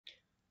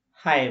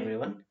Hi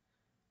everyone.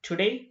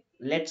 Today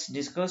let's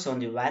discuss on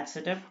the VAT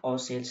setup or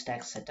sales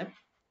tax setup.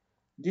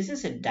 This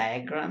is a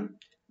diagram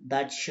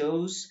that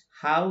shows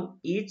how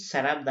each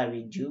setup that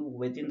we do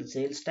within the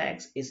sales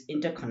tax is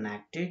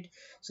interconnected.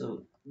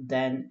 So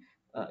then,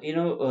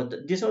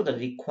 these are the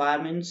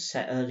requirements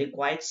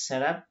required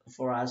setup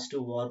for us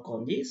to work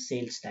on the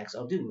sales tax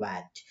or the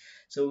VAT.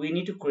 So we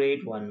need to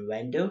create one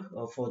vendor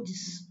for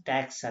this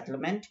tax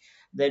settlement.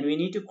 Then we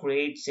need to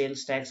create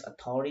sales tax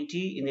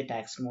authority in the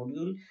tax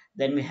module.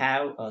 Then we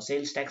have a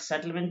sales tax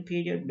settlement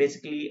period,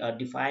 basically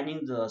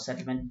defining the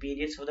settlement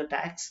periods for the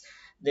tax.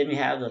 Then we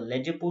have the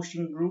ledger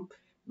posting group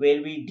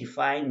where we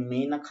define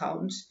main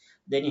accounts.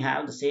 Then you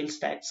have the sales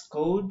tax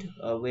code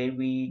where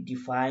we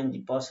define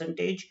the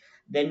percentage.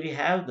 Then we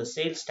have the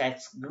sales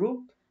tax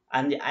group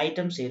and the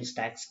item sales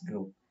tax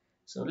group.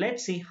 So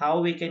let's see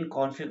how we can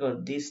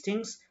configure these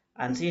things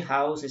and see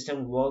how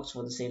system works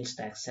for the sales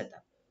tax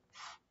setup.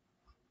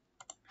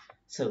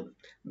 So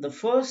the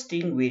first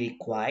thing we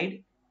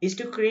required is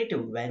to create a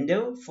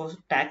vendor for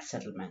tax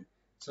settlement.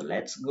 So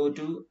let's go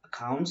to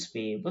accounts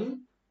payable,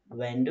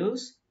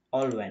 vendors,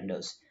 all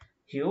vendors.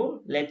 Here,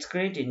 let's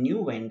create a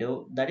new vendor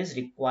that is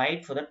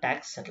required for the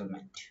tax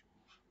settlement.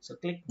 So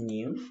click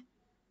new.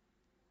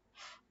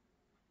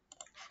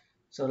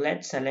 So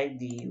let's select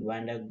the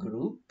vendor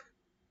group.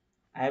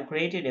 I have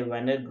created a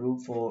vendor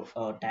group for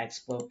tax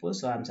purpose.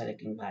 So I'm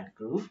selecting that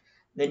group.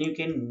 Then you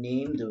can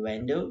name the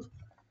vendor,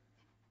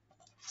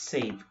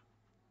 save.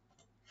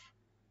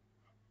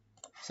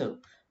 So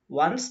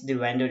once the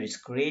vendor is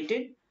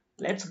created,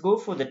 let's go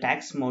for the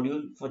tax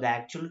module for the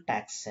actual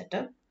tax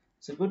setup.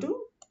 So go to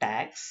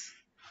tax,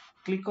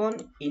 click on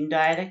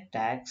indirect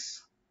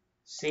tax,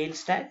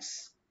 sales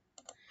tax.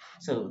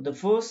 So the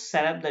first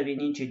setup that we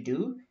need to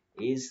do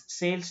is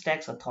sales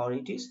tax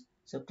authorities.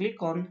 So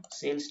click on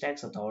sales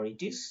tax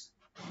authorities,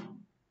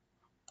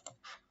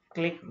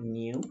 click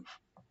new.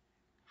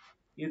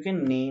 You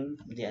can name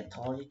the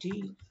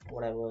authority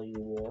whatever you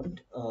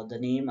want, the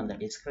name and the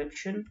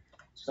description.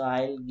 So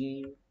I'll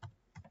give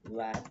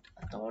VAT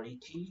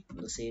authority,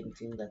 the same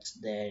thing that's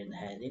there in the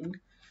heading.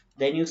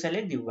 Then you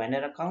select the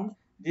vendor account.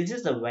 This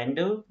is the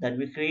vendor that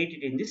we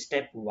created in this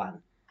step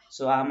 1.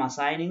 So I'm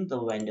assigning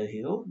the vendor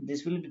here.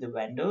 This will be the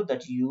vendor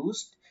that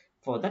used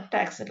for the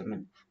tax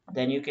settlement.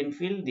 Then you can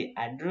fill the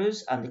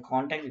address and the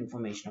contact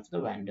information of the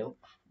vendor.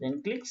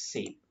 Then click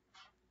save.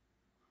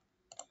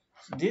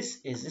 So this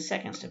is the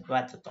second step,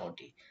 VAT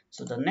authority.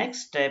 So the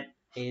next step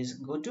is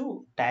go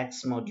to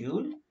tax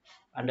module.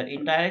 Under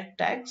indirect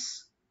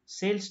tax,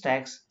 sales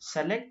tax,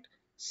 select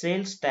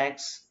sales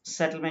tax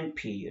settlement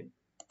period.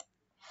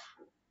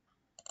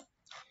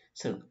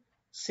 So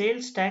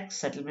sales tax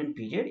settlement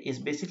period is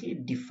basically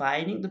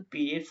defining the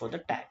period for the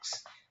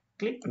tax.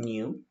 Click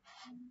new.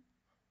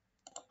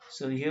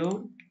 So here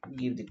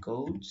give the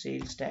code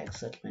sales tax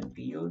settlement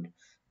period.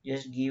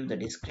 Just give the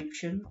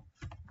description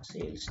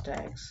sales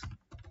tax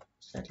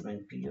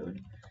settlement period.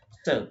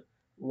 So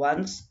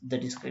once the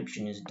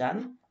description is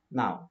done,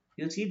 now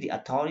you see the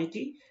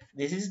authority.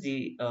 This is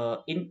the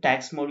in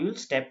tax module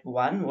step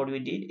 1. What we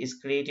did is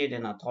created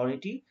an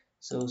authority.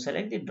 So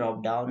select the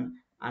drop down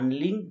and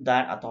link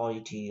that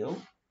authority here.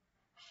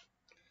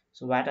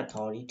 So VAT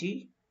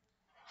authority.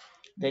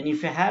 Then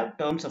if you have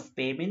terms of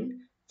payment,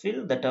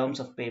 fill the terms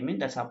of payment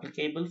that's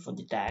applicable for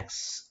the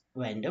tax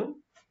window.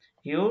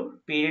 Here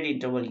period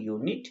interval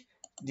unit,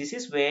 this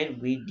is where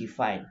we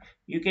define.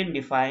 You can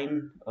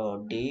define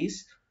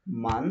days,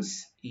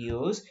 months,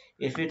 years.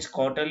 If it's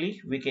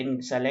quarterly, we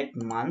can select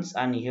months,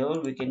 and here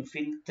we can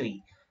fill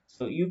 3.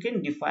 So you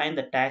can define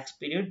the tax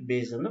period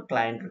based on the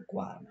client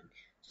requirement.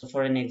 So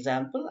for an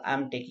example,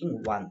 I'm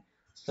taking 1.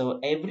 So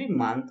every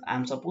month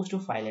I'm supposed to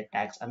file a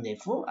tax, and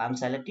therefore I'm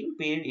selecting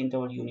period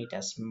interval unit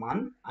as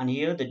month, and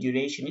here the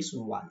duration is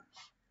 1.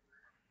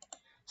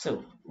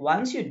 So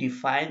once you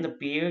define the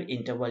period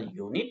interval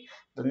unit,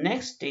 the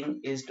next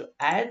thing is to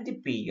add the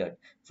period.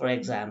 For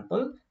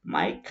example,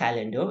 my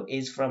calendar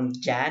is from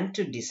Jan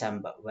to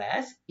December,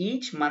 whereas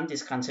each month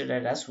is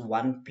considered as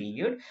one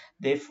period.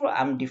 Therefore,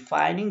 I'm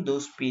defining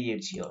those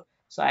periods here.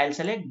 So I'll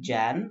select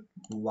Jan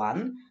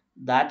 1,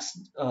 that's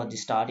the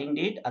starting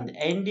date, and the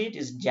end date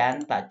is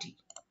Jan 30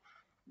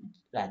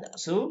 rather.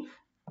 So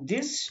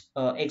this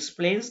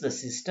explains the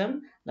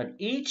system that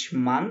each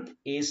month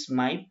is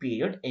my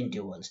period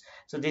intervals.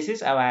 So this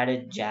is I've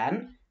added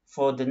Jan.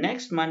 For the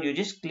next month, you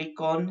just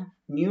click on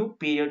new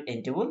period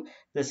interval.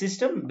 The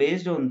system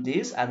based on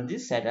this and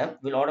this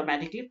setup will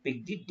automatically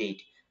pick the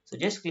date. So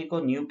just click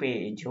on new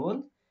period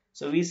interval.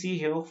 So we see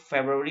here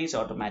February is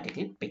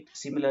automatically picked.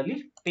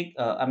 Similarly,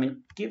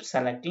 keep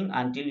selecting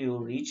until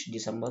you reach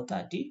December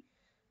 30.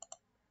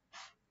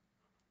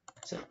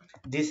 So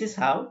this is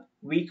how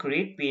we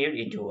create period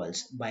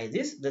intervals. By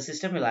this, the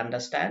system will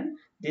understand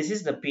this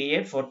is the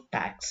period for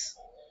tax.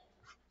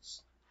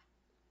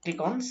 Click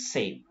on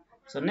save.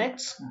 So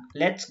next,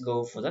 let's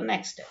go for the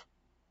next step.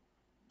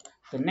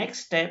 The next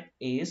step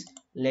is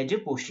ledger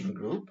posting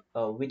group,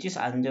 which is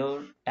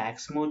under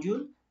tax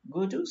module.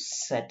 Go to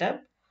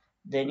setup,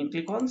 then you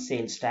click on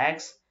sales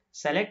tax,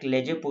 select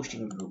ledger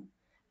posting group.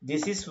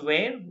 This is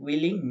where we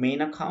link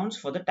main accounts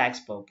for the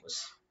tax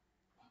purpose.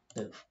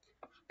 So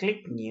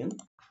click new,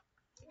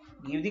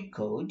 give the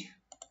code,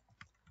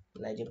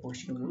 ledger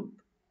posting group,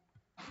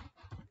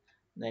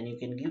 then you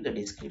can give the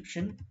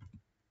description,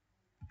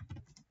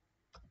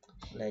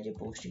 ledger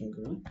posting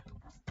group.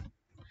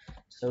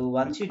 So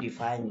once you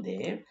define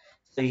there,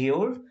 so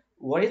here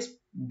what is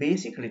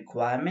basic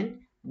requirement?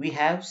 We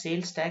have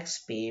sales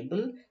tax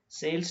payable,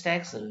 sales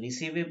tax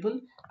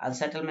receivable, and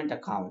settlement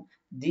account.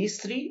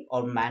 These three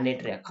are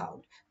mandatory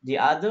account. The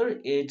other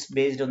it's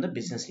based on the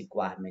business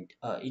requirement.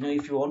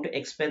 If you want to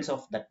expense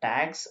of the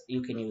tax,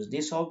 you can use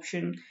this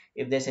option.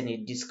 If there's any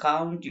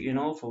discount,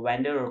 for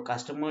vendor or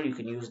customer, you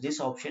can use this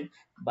option.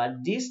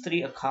 But these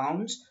three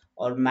accounts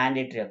are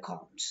mandatory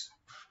accounts.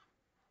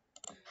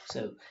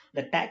 So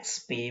the tax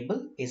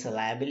payable is a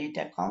liability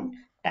account,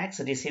 tax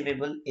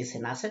receivable is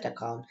an asset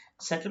account,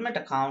 settlement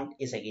account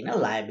is again a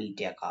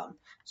liability account.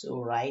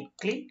 So right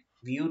click,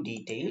 view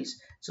details.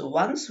 So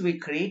once we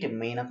create a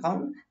main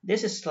account,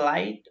 there's a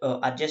slight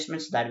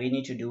adjustments that we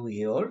need to do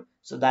here.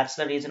 So that's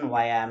the reason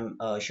why I'm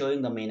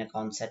showing the main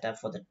account setup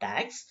for the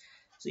tax.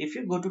 So if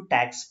you go to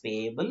tax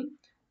payable,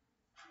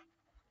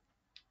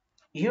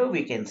 here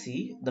we can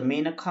see the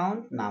main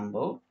account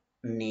number,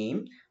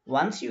 name.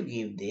 Once you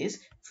give this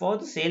for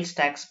the sales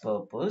tax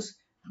purpose,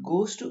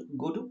 go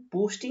to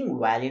posting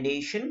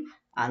validation,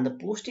 and the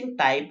posting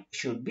type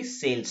should be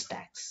sales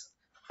tax.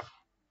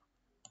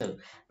 So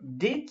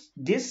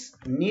this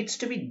needs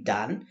to be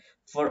done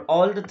for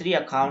all the three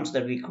accounts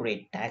that we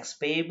create: tax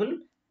payable,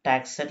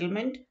 tax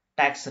settlement,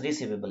 tax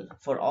receivable.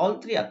 For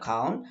all three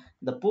accounts,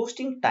 the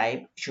posting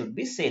type should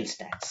be sales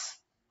tax.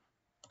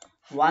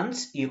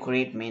 Once you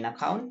create main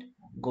account,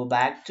 go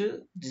back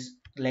to this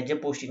ledger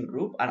posting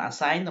group and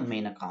assign the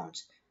main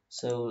accounts.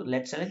 So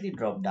let's select the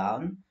drop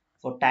down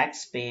for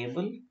tax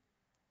payable.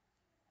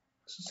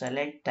 So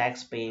select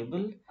tax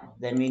payable.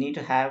 Then we need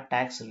to have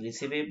tax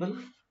receivable.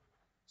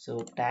 So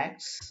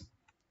tax,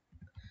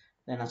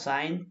 then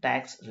assign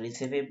tax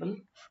receivable.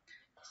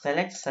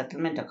 Select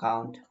settlement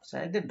account.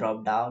 Select the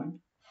drop down.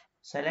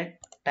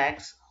 Select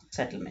tax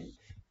settlement.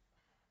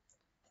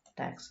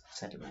 Tax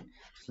settlement.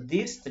 So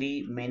these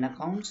three main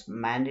accounts,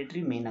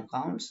 mandatory main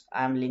accounts,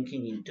 I'm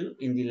linking into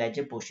in the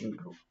ledger posting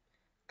group.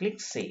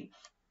 Click save.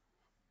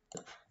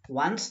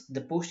 Once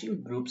the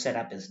posting group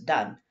setup is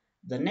done,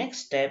 the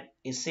next step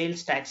is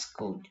sales tax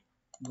code.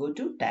 Go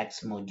to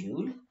tax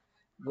module,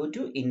 go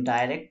to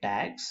indirect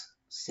tax,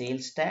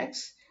 sales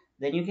tax,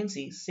 then you can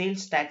see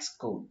sales tax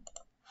code.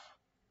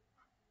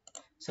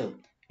 So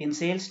in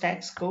sales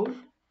tax code,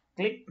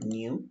 click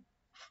new,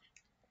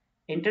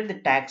 enter the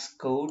tax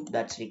code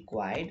that's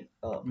required.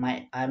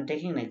 I'm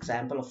taking an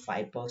example of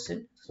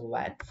 5%, so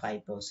VAT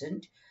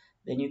 5%.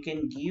 Then you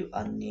can give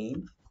a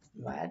name,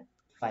 VAT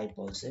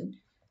 5%.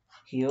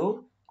 Here,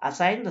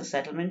 assign the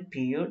settlement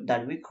period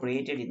that we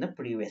created in the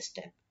previous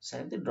step.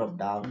 Select the drop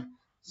down,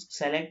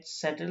 select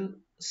settle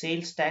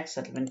sales tax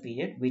settlement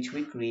period, which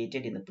we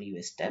created in the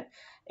previous step.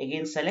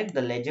 Again, select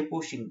the ledger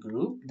posting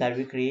group that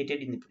we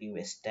created in the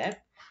previous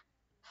step.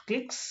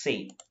 Click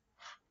save.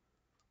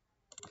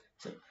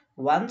 So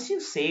once you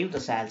save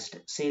the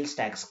sales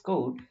tax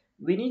code,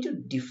 we need to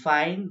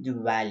define the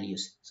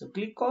values. So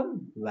click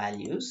on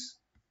values.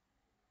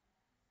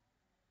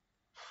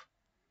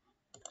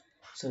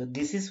 So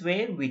this is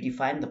where we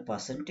define the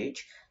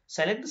percentage.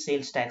 Select the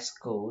sales tax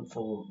code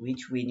for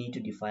which we need to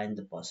define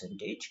the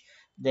percentage.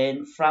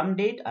 Then from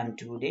date and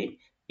to date.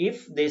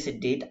 If there's a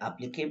date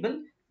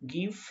applicable,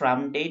 give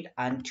from date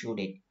and to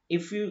date.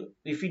 If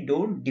you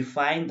don't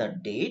define the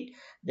date,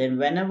 then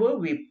whenever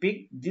we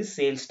pick this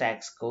sales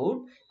tax code,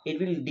 it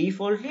will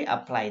defaultly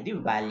apply the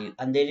value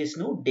and there is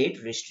no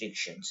date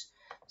restrictions.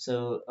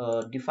 So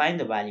define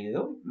the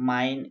value.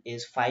 Mine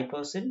is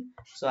 5%.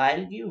 So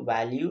I'll give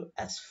value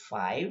as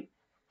 5.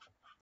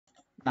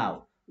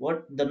 Now,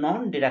 what the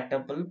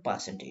non-deductible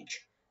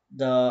percentage?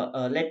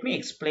 Let me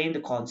explain the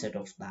concept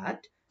of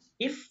that.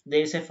 If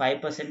there is a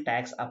 5%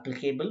 tax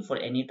applicable for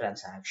any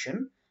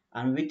transaction,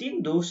 and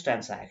within those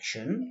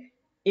transaction,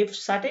 if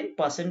certain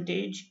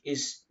percentage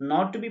is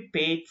not to be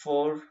paid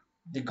for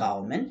the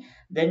government,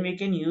 then we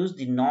can use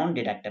the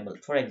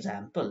non-deductible. For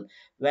example,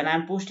 when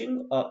I'm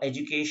posting a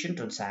education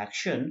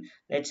transaction,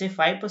 let's say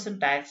 5%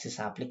 tax is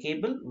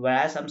applicable,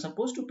 whereas I'm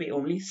supposed to pay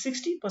only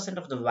 60%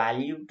 of the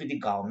value to the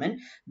government.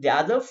 The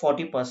other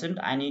 40%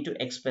 I need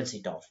to expense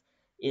it off.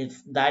 If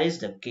that is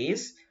the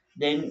case,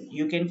 then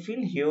you can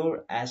fill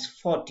here as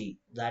 40,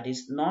 that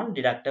is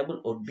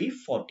non-deductible would be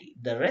 40,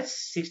 the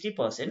rest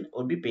 60%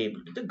 would be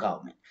payable to the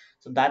government.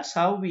 So that's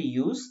how we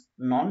use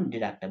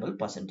non-deductible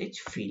percentage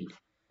field.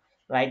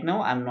 Right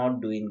now I'm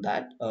not doing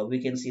that.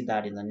 We can see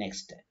that in the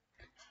next step.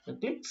 So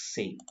click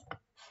save.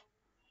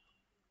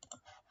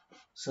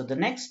 So the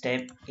next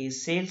step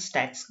is sales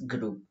tax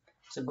group.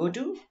 So go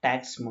to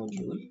tax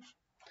module,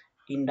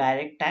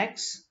 indirect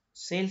tax,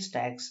 sales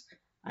tax,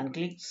 and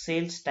click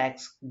sales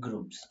tax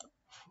groups.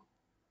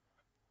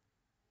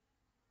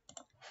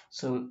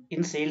 So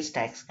in sales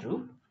tax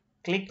group,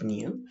 click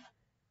new,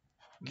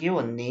 give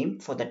a name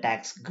for the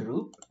tax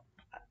group.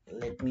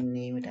 let me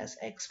name it as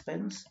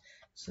expense.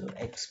 So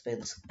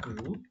expense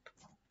group.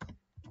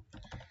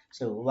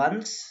 So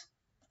once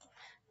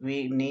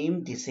we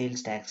name the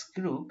sales tax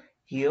group,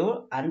 here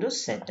under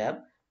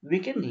setup we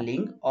can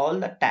link all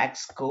the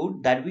tax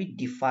code that we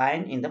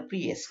define in the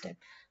previous step.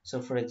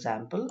 So for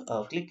example,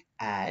 click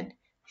add.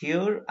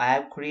 Here I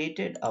have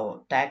created a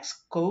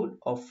tax code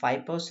of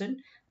 5%.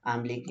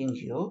 I'm linking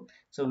here.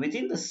 So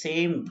within the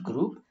same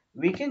group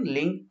we can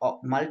link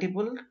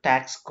multiple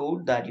tax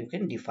code that you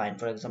can define.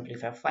 For example,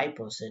 if I have 5%,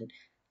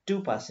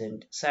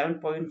 2%,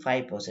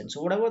 7.5%,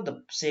 so whatever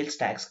the sales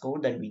tax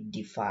code that we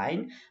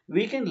define,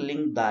 we can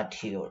link that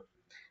here.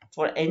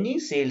 For any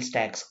sales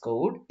tax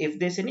code, if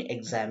there's any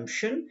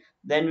exemption,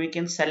 then we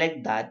can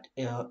select that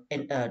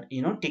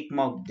and tick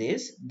mark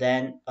this,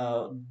 then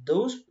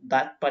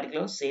that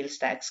particular sales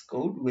tax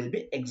code will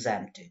be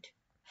exempted.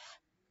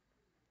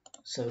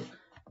 So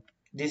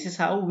this is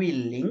how we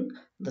link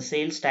the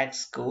sales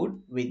tax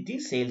code with the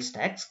sales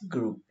tax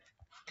group.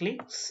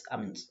 Clicks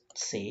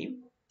save.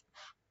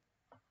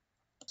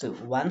 So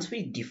once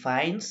we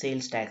define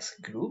sales tax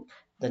group,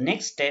 the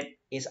next step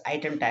is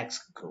item tax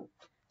group.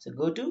 So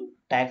go to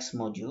tax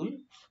module,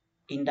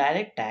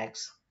 indirect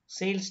tax,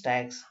 sales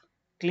tax,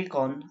 click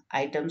on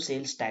item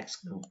sales tax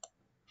group.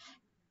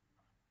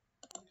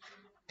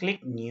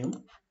 Click new,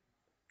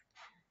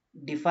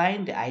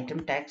 define the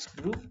item tax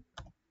group,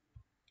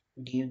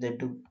 give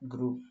the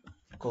group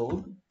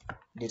code,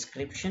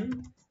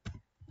 description.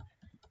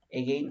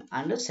 Again,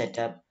 under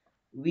setup,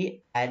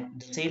 we add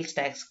the sales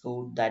tax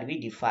code that we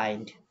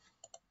defined.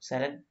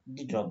 Select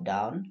the drop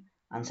down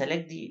and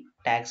select the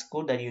tax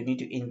code that you need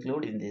to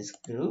include in this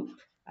group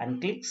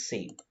and click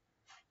save.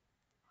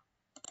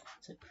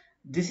 So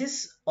this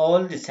is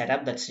all the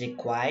setup that's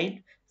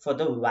required for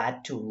the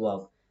VAT to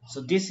work.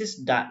 So this is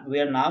done. We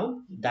are now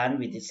done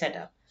with the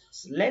setup.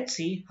 So let's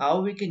see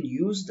how we can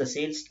use the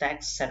sales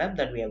tax setup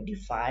that we have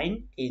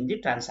defined in the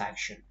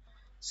transaction.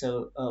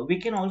 So we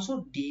can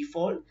also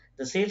default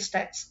the sales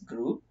tax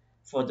group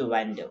for the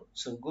vendor.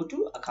 So go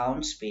to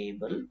accounts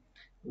payable,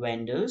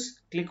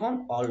 vendors, click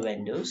on all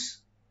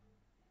vendors,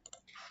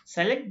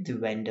 select the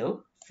vendor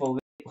for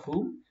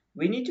whom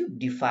we need to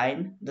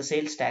define the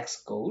sales tax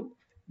code.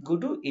 Go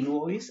to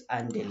invoice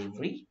and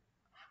delivery.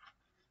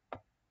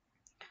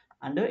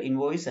 Under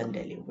invoice and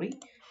delivery,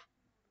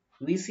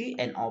 we see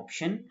an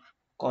option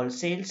called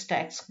sales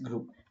tax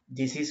group.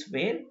 This is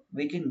where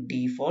we can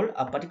default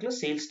a particular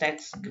sales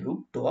tax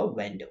group to a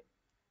vendor.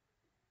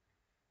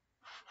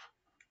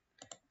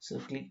 So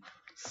click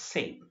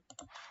save.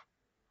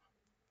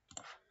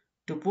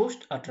 To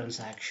post a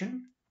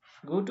transaction,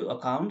 go to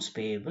accounts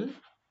payable,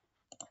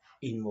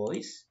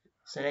 invoice,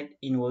 select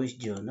invoice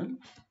journal.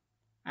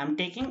 I'm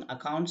taking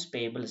accounts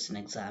payable as an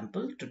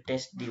example to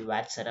test the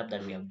VAT setup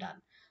that we have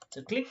done.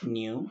 So click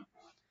new,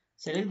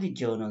 select the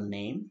journal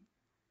name,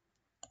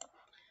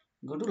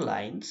 go to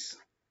lines.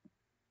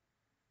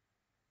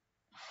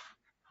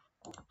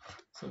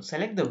 So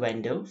select the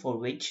vendor for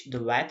which the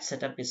VAT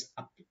setup is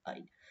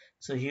applied.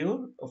 So here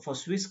for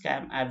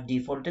Swisscam, I've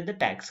defaulted the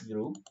tax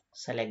group.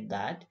 Select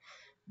that.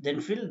 Then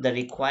fill the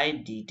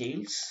required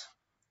details,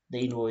 the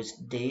invoice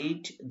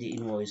date, the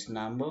invoice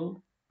number,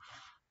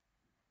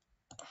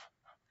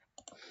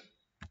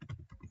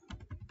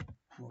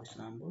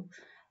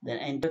 then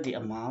enter the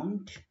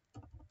amount.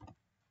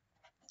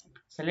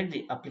 Select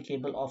the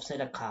applicable offset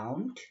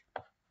account.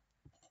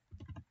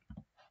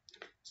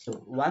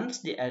 So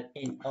once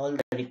all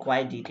the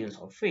required details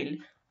are filled,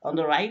 on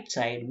the right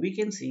side we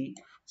can see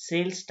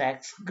sales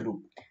tax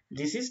group.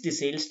 This is the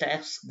sales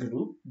tax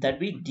group that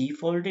we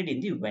defaulted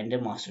in the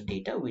vendor master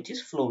data, which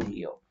is flowing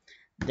here.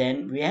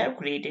 Then we have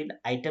created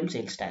item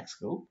sales tax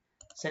group.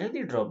 Select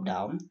the drop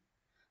down,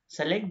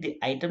 select the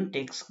item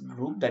tax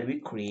group that we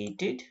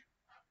created.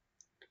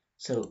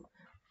 So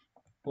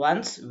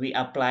once we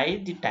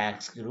apply the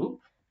tax group,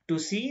 to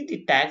see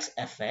the tax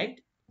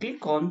effect,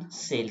 click on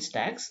sales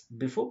tax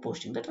before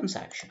posting the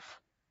transaction.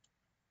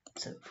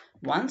 So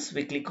once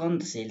we click on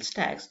the sales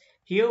tax,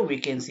 here we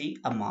can see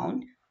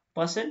amount,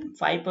 percent,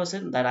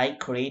 5% that I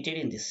created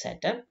in this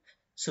setup.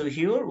 So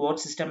here what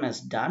system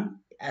has done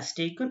has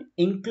taken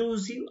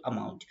inclusive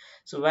amount.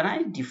 So when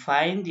I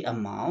define the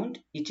amount,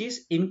 it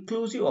is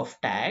inclusive of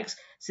tax.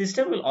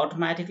 System will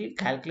automatically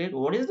calculate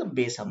what is the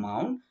base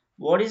amount,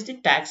 what is the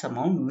tax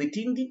amount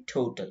within the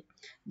total.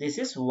 This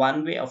is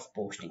one way of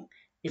posting.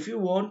 If you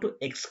want to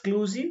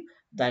exclusive,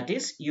 that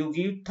is you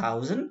give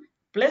 1000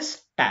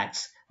 plus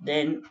tax.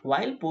 Then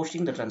while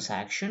posting the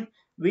transaction,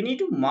 we need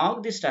to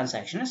mark this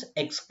transaction as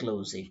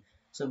exclusive.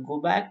 So go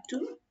back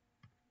to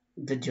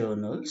the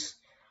journals,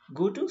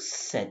 go to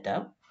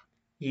setup.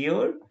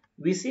 Here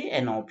we see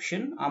an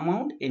option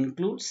amount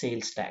includes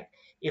sales tax.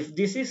 If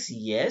this is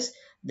yes,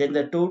 then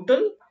the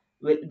total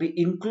will be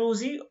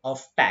inclusive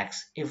of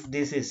tax. If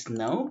this is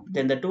no,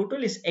 then the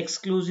total is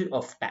exclusive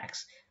of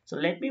tax. So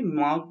let me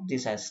mark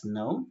this as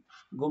no.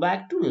 Go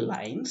back to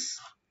lines.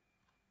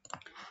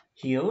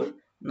 Here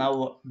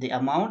now the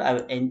amount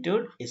I've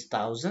entered is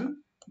 1000.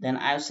 Then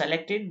I've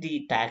selected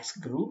the tax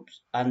groups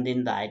and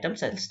then the item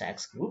sales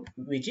tax group,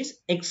 which is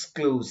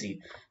exclusive.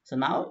 So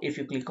now if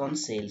you click on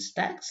sales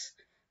tax,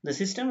 the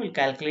system will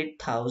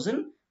calculate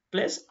 1000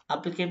 plus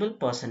applicable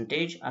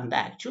percentage on the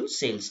actual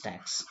sales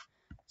tax.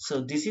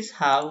 So this is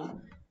how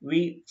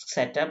we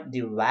set up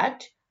the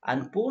VAT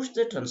and post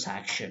the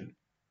transaction.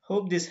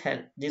 Hope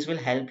this will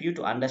help you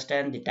to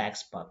understand the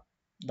tax part.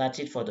 That's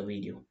it for the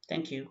video.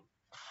 Thank you.